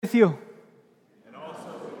with you. And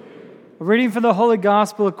also with you. A reading from the Holy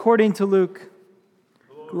Gospel according to Luke.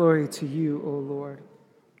 Glory to you, O Lord.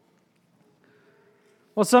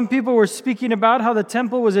 While some people were speaking about how the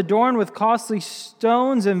temple was adorned with costly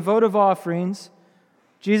stones and votive offerings,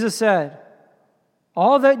 Jesus said,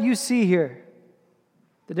 "All that you see here,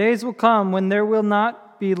 the days will come when there will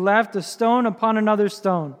not be left a stone upon another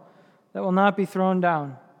stone that will not be thrown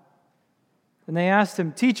down." And they asked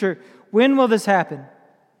him, "Teacher, when will this happen?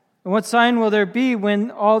 And what sign will there be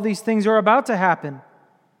when all these things are about to happen?"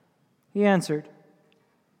 He answered,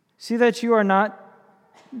 See that you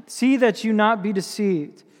not be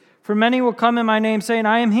deceived. For many will come in my name, saying,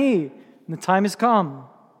 I am he, and the time has come.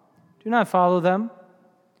 Do not follow them.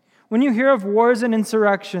 When you hear of wars and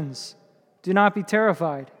insurrections, do not be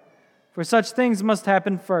terrified, for such things must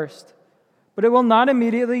happen first, but it will not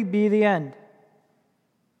immediately be the end.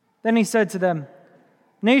 Then he said to them,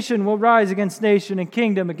 Nation will rise against nation, and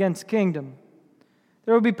kingdom against kingdom.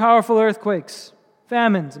 There will be powerful earthquakes,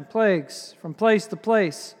 famines, and plagues from place to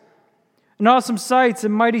place. And awesome sights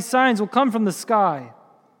and mighty signs will come from the sky.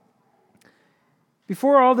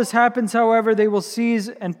 Before all this happens, however, they will seize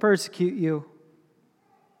and persecute you.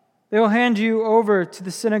 They will hand you over to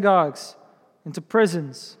the synagogues and to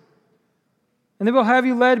prisons. And they will have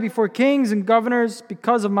you led before kings and governors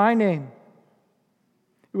because of my name.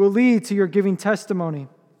 It will lead to your giving testimony.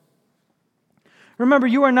 Remember,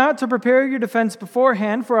 you are not to prepare your defense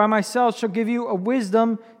beforehand, for I myself shall give you a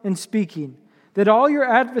wisdom in speaking, that all your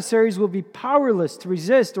adversaries will be powerless to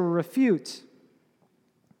resist or refute.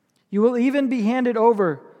 You will even be handed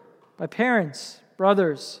over by parents,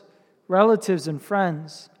 brothers, relatives, and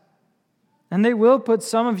friends, and they will put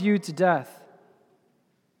some of you to death.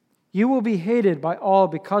 You will be hated by all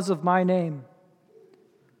because of my name,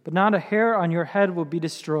 but not a hair on your head will be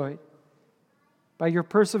destroyed. By your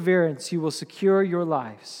perseverance, you will secure your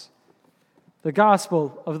lives. The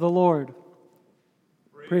gospel of the Lord.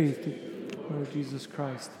 Praise to you, Lord Jesus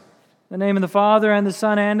Christ. In the name of the Father, and the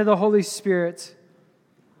Son, and of the Holy Spirit.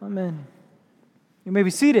 Amen. You may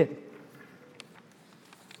be seated.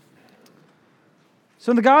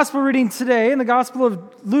 So in the gospel reading today, in the Gospel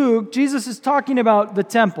of Luke, Jesus is talking about the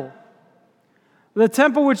temple. The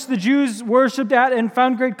temple which the Jews worshipped at and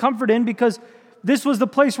found great comfort in because this was the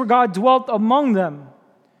place where God dwelt among them.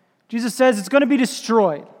 Jesus says it's going to be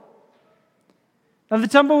destroyed. Now, the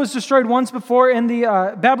temple was destroyed once before in the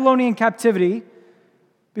Babylonian captivity,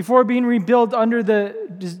 before being rebuilt under the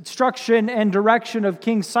destruction and direction of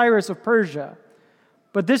King Cyrus of Persia.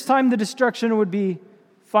 But this time the destruction would be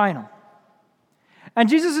final. And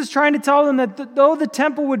Jesus is trying to tell them that though the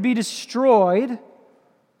temple would be destroyed,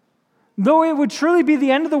 though it would truly be the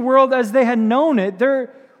end of the world as they had known it,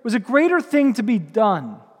 there was a greater thing to be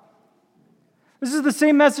done. This is the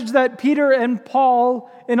same message that Peter and Paul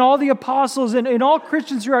and all the apostles and all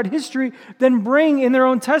Christians throughout history then bring in their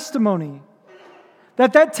own testimony.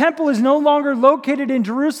 That temple is no longer located in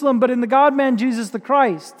Jerusalem, but in the God-man Jesus the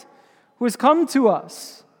Christ, who has come to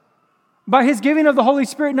us. By his giving of the Holy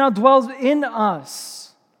Spirit now dwells in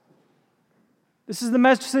us. This is the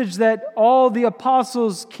message that all the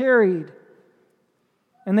apostles carried,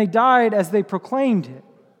 and they died as they proclaimed it.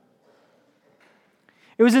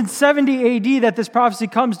 It was in 70 AD that this prophecy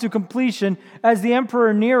comes to completion as the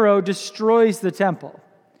Emperor Nero destroys the temple.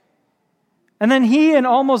 And then he and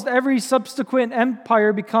almost every subsequent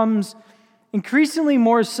empire becomes increasingly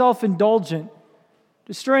more self-indulgent,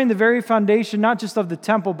 destroying the very foundation not just of the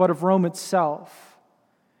temple but of Rome itself.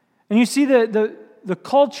 And you see the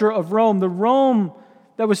culture of Rome, the Rome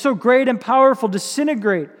that was so great and powerful,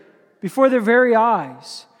 disintegrate before their very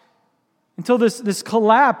eyes until this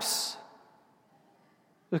collapse,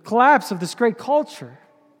 the collapse of this great culture.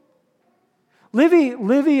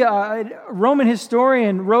 Livy, a Roman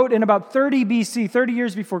historian, wrote in about 30 BC, 30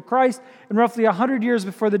 years before Christ, and roughly 100 years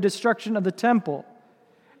before the destruction of the temple.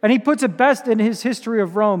 And he puts it best in his history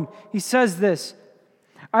of Rome. He says this,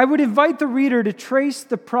 I would invite the reader to trace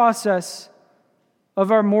the process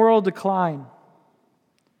of our moral decline,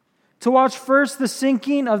 to watch first the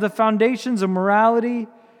sinking of the foundations of morality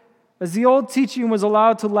as the old teaching was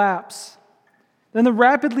allowed to lapse, then the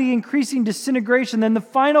rapidly increasing disintegration, then the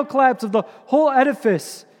final collapse of the whole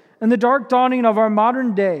edifice, and the dark dawning of our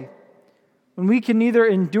modern day, when we can neither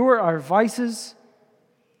endure our vices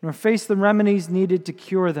nor face the remedies needed to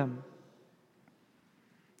cure them.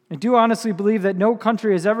 I do honestly believe that no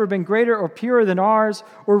country has ever been greater or purer than ours,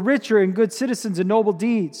 or richer in good citizens and noble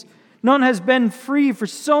deeds. None has been free for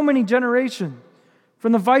so many generations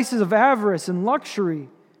from the vices of avarice and luxury.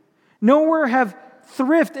 Nowhere have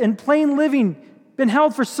thrift and plain living been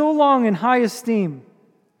held for so long in high esteem.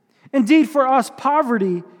 Indeed, for us,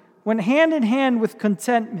 poverty went hand in hand with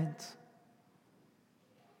contentment.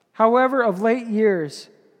 However, of late years,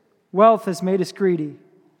 wealth has made us greedy,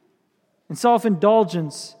 and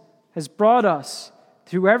self-indulgence has brought us,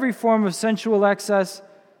 through every form of sensual excess,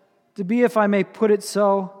 to be, if I may put it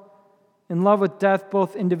so, in love with death,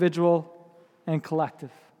 both individual and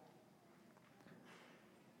collective.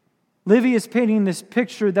 Livy is painting this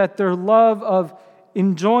picture that their love of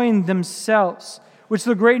enjoying themselves, which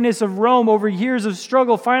the greatness of Rome over years of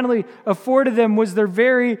struggle finally afforded them, was their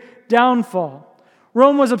very downfall.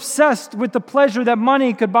 Rome was obsessed with the pleasure that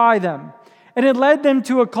money could buy them, and it led them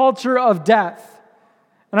to a culture of death.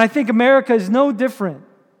 And I think America is no different.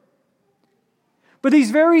 But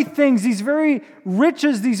these very things, these very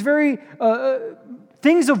riches, these very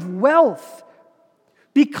things of wealth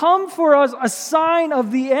become for us a sign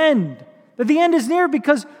of the end, that the end is near,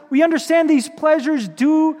 because we understand these pleasures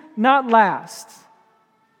do not last.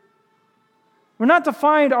 We're not to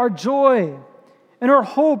find our joy and our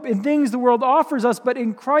hope in things the world offers us, but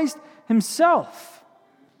in Christ Himself.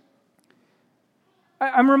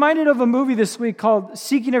 I'm reminded of a movie this week called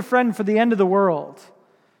Seeking a Friend for the End of the World.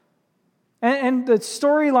 And the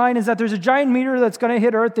storyline is that there's a giant meteor that's going to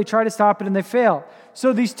hit Earth. They try to stop it and they fail.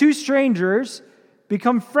 So these two strangers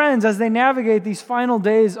become friends as they navigate these final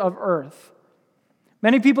days of Earth.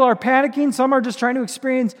 Many people are panicking. Some are just trying to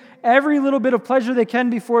experience every little bit of pleasure they can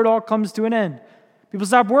before it all comes to an end. People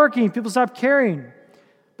stop working. People stop caring.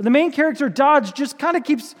 But the main character, Dodge, just kind of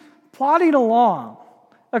keeps plodding along.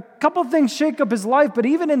 A couple of things shake up his life, but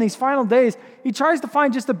even in these final days, he tries to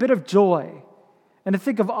find just a bit of joy and to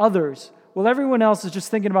think of others, while everyone else is just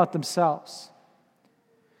thinking about themselves.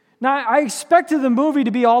 Now, I expected the movie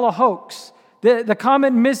to be all a hoax. The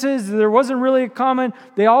comet misses, there wasn't really a comet.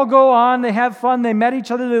 They all go on, they have fun, they met each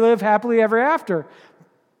other, they live happily ever after.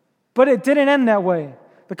 But it didn't end that way.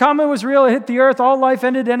 The comet was real, it hit the earth, all life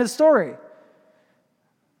ended, end of story.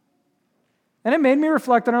 And it made me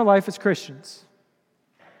reflect on our life as Christians.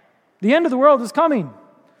 The end of the world is coming.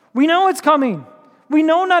 We know it's coming. We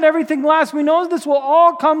know not everything lasts. We know this will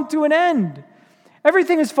all come to an end.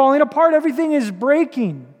 Everything is falling apart. Everything is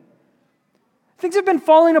breaking. Things have been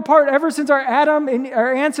falling apart ever since our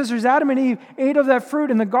ancestors, Adam and Eve, ate of that fruit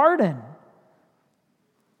in the garden.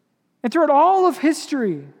 And throughout all of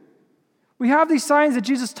history, we have these signs that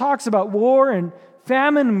Jesus talks about: war and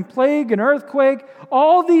famine and plague and earthquake.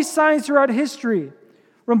 All these signs throughout history,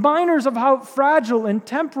 reminders of how fragile and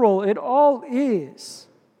temporal it all is.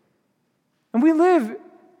 And we live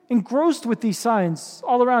engrossed with these signs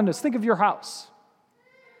all around us. Think of your house.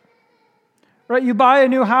 Right? You buy a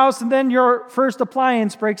new house and then your first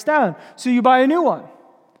appliance breaks down. So you buy a new one.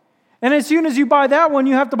 And as soon as you buy that one,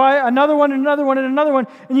 you have to buy another one and another one and another one.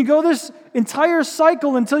 And you go this entire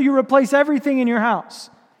cycle until you replace everything in your house.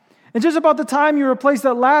 And just about the time you replace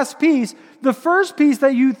that last piece, the first piece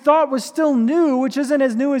that you thought was still new, which isn't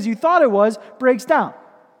as new as you thought it was, breaks down.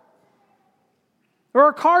 Or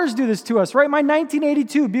our cars do this to us, right? My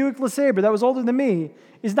 1982 Buick LeSabre that was older than me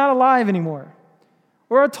is not alive anymore.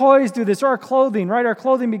 Or our toys do this, or our clothing, right? Our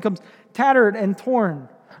clothing becomes tattered and torn.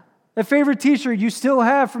 That favorite t-shirt you still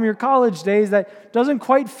have from your college days that doesn't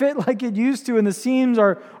quite fit like it used to, and the seams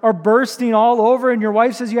are bursting all over, and your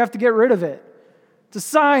wife says you have to get rid of it. It's a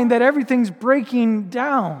sign that everything's breaking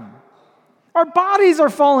down. Our bodies are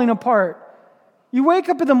falling apart. You wake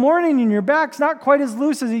up in the morning and your back's not quite as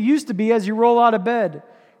loose as it used to be as you roll out of bed.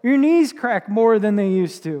 Your knees crack more than they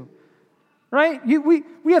used to. Right?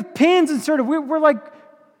 We have pins inserted. We're like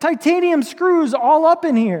titanium screws all up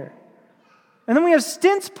in here. And then we have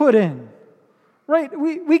stents put in. Right?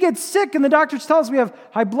 We get sick and the doctors tell us we have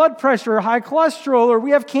high blood pressure or high cholesterol or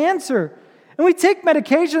we have cancer. And we take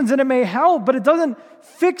medications and it may help, but it doesn't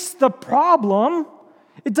fix the problem.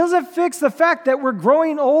 It doesn't fix the fact that we're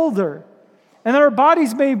growing older. And that our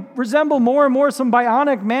bodies may resemble more and more some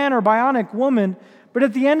bionic man or bionic woman, but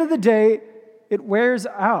at the end of the day, it wears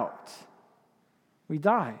out. We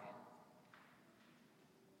die.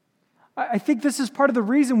 I think this is part of the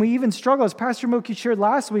reason we even struggle, as Pastor Moki shared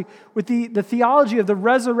last week, with the theology of the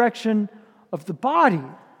resurrection of the body.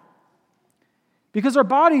 Because our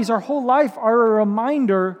bodies, our whole life, are a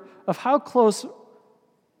reminder of how close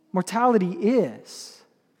mortality is.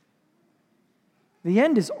 The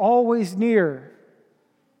end is always near.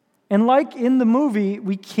 And like in the movie,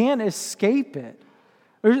 we can't escape it.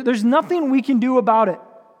 There's nothing we can do about it.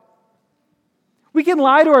 We can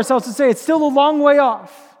lie to ourselves and say it's still a long way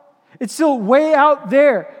off. It's still way out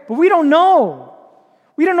there. But we don't know.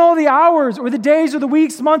 We don't know the hours or the days or the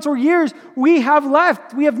weeks, months or years we have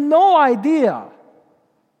left. We have no idea.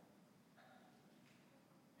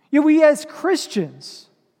 Yet we as Christians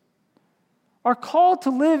are called to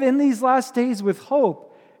live in these last days with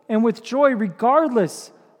hope and with joy,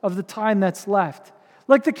 regardless of the time that's left.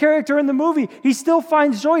 Like the character in the movie, he still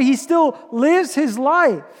finds joy. He still lives his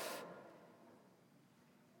life.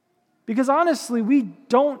 Because honestly, we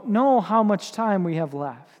don't know how much time we have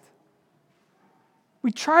left.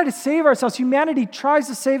 We try to save ourselves. Humanity tries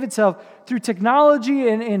to save itself through technology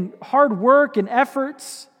and hard work and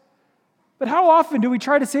efforts. But how often do we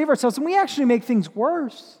try to save ourselves and we actually make things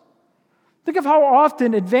worse? Think of how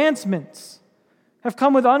often advancements have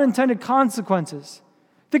come with unintended consequences.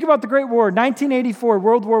 Think about the Great War, 1984,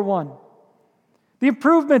 World War I. The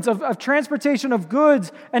improvements of transportation of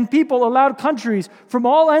goods and people allowed countries from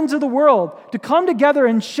all ends of the world to come together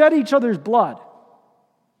and shed each other's blood.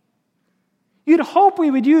 You'd hope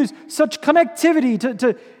we would use such connectivity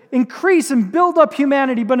to increase and build up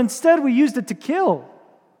humanity, but instead we used it to kill.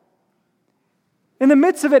 In the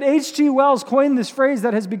midst of it, H.G. Wells coined this phrase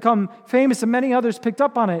that has become famous and many others picked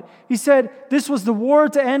up on it. He said, "This was the war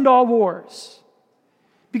to end all wars."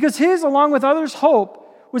 Because his, along with others' hope,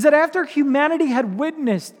 was that after humanity had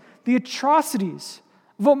witnessed the atrocities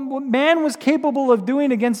of what man was capable of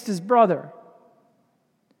doing against his brother,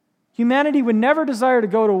 humanity would never desire to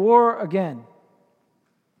go to war again.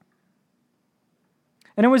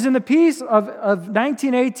 And it was in the peace of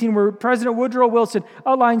 1918 where President Woodrow Wilson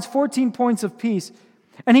outlines 14 points of peace.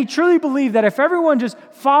 And he truly believed that if everyone just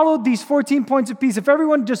followed these 14 points of peace, if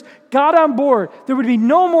everyone just got on board, there would be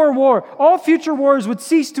no more war. All future wars would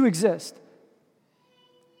cease to exist.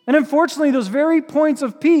 And unfortunately, those very points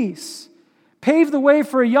of peace paved the way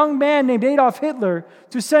for a young man named Adolf Hitler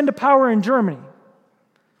to ascend to power in Germany.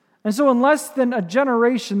 And so in less than a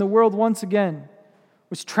generation, the world once again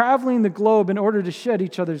was traveling the globe in order to shed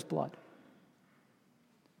each other's blood.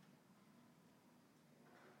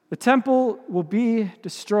 The temple will be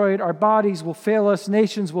destroyed. Our bodies will fail us.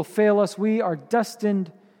 Nations will fail us. We are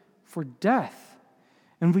destined for death.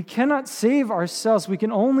 And we cannot save ourselves. We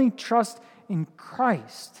can only trust in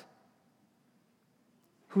Christ,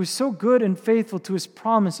 who is so good and faithful to his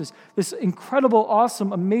promises. This incredible,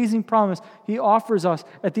 awesome, amazing promise he offers us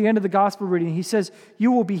at the end of the gospel reading. He says,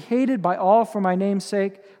 "You will be hated by all for my name's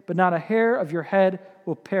sake, but not a hair of your head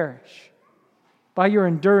will perish. By your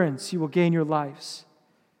endurance you will gain your lives.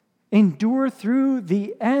 Endure through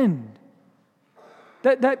the end."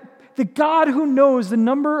 That the God who knows the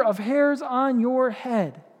number of hairs on your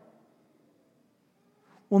head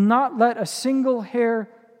will not let a single hair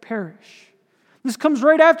perish. This comes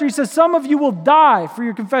right after he says, some of you will die for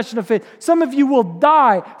your confession of faith. Some of you will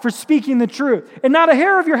die for speaking the truth. And not a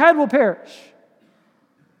hair of your head will perish.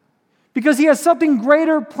 Because he has something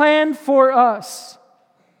greater planned for us.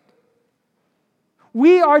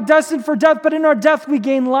 We are destined for death, but in our death we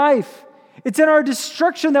gain life. It's in our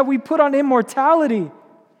destruction that we put on immortality.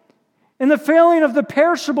 In the failing of the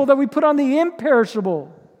perishable that we put on the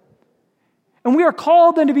imperishable. And we are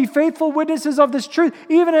called then to be faithful witnesses of this truth,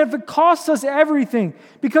 even if it costs us everything.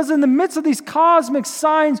 Because in the midst of these cosmic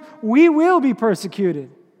signs, we will be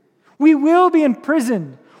persecuted. We will be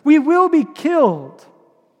imprisoned. We will be killed.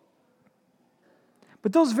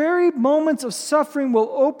 But those very moments of suffering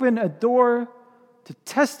will open a door to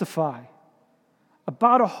testify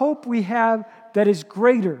about a hope we have that is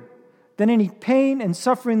greater than any pain and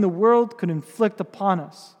suffering the world could inflict upon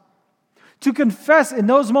us. To confess in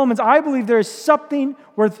those moments, I believe there is something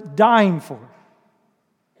worth dying for.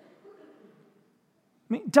 I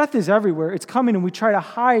mean, death is everywhere. It's coming and we try to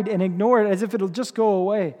hide and ignore it as if it'll just go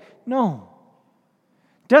away. No.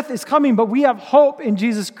 Death is coming, but we have hope in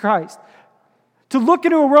Jesus Christ. To look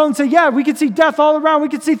into a world and say, yeah, we can see death all around. We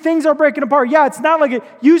can see things are breaking apart. Yeah, it's not like it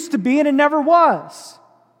used to be and it never was.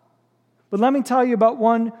 But let me tell you about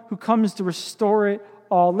one who comes to restore it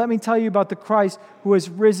all. Let me tell you about the Christ who has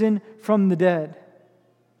risen from the dead.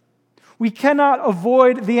 We cannot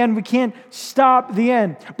avoid the end. We can't stop the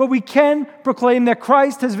end. But we can proclaim that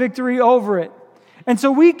Christ has victory over it. And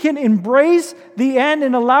so we can embrace the end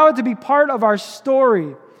and allow it to be part of our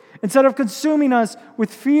story instead of consuming us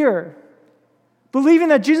with fear. Believing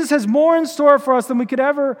that Jesus has more in store for us than we could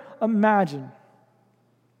ever imagine.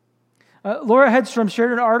 Laura Hedstrom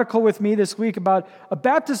shared an article with me this week about a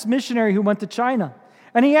Baptist missionary who went to China.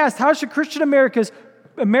 And he asked, how should Christian Americans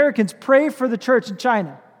pray for the church in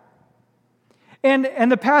China? And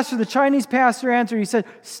the Chinese pastor answered, he said,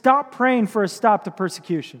 stop praying for a stop to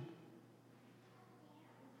persecution.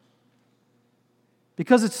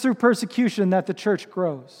 Because it's through persecution that the church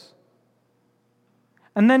grows.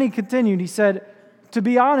 And then he continued, he said, to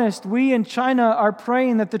be honest, we in China are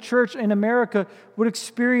praying that the church in America would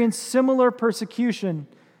experience similar persecution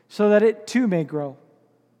so that it too may grow.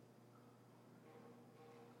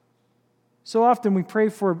 So often we pray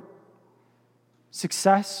for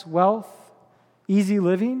success, wealth, easy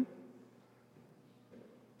living.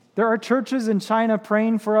 There are churches in China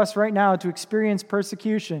praying for us right now to experience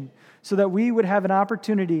persecution so that we would have an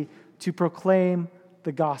opportunity to proclaim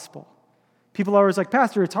the gospel. People are always like,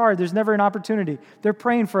 Pastor, it's hard. There's never an opportunity. They're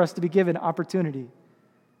praying for us to be given opportunity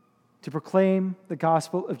to proclaim the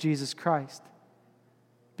gospel of Jesus Christ.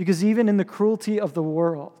 Because even in the cruelty of the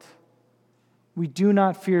world, we do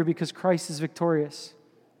not fear because Christ is victorious.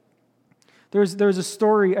 There's a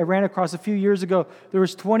story I ran across a few years ago. There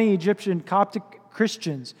was 20 Egyptian Coptic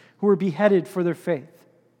Christians who were beheaded for their faith.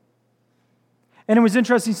 And it was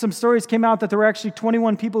interesting, some stories came out that there were actually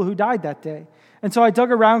 21 people who died that day. And so I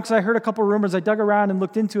dug around because I heard a couple rumors. I dug around and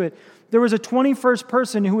looked into it. There was a 21st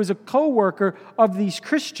person who was a co-worker of these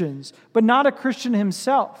Christians, but not a Christian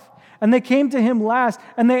himself. And they came to him last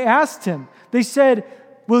and they asked him, they said,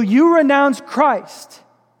 will you renounce Christ?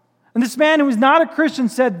 And this man who was not a Christian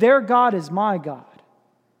said, their God is my God.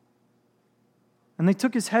 And they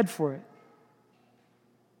took his head for it.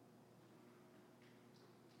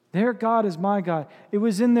 Their God is my God. It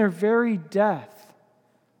was in their very death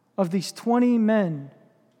of these 20 men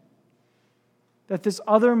that this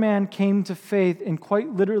other man came to faith in quite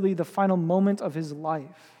literally the final moment of his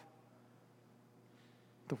life.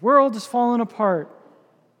 The world is falling apart.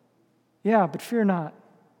 Yeah, but fear not.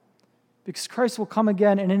 Because Christ will come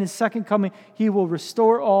again, and in his second coming, he will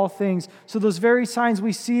restore all things. So those very signs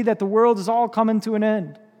we see that the world is all coming to an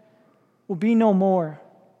end will be no more.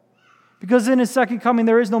 Because in his second coming,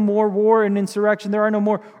 there is no more war and insurrection. There are no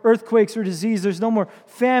more earthquakes or disease. There's no more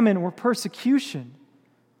famine or persecution.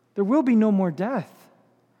 There will be no more death.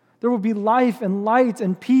 There will be life and light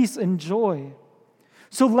and peace and joy.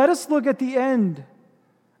 So let us look at the end,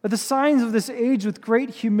 at the signs of this age with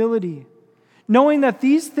great humility, knowing that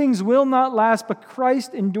these things will not last, but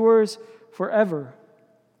Christ endures forever.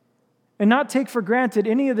 And not take for granted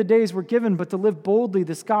any of the days we're given, but to live boldly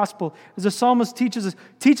this gospel. As the psalmist teaches us,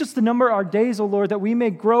 teach us to number our days, O Lord, that we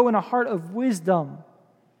may grow in a heart of wisdom.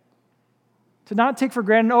 To not take for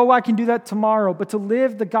granted, oh, I can do that tomorrow, but to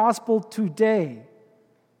live the gospel today.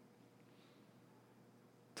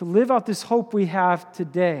 To live out this hope we have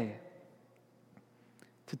today.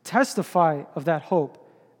 To testify of that hope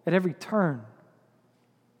at every turn.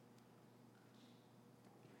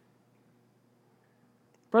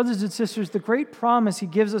 Brothers and sisters, the great promise he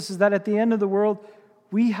gives us is that at the end of the world,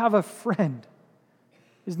 we have a friend.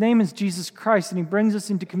 His name is Jesus Christ, and he brings us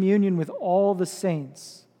into communion with all the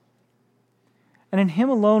saints. And in him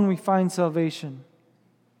alone we find salvation.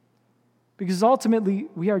 Because ultimately,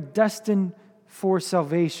 we are destined for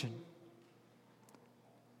salvation.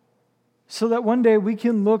 So that one day we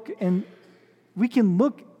can look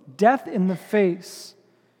death in the face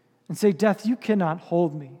and say, death, you cannot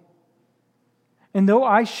hold me. And though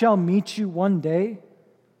I shall meet you one day,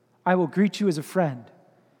 I will greet you as a friend,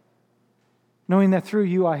 knowing that through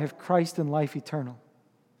you I have Christ and life eternal.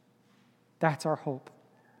 That's our hope.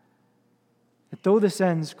 That though this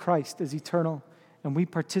ends, Christ is eternal, and we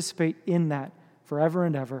participate in that forever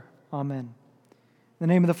and ever. Amen. In the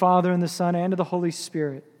name of the Father, and the Son, and of the Holy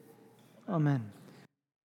Spirit. Amen.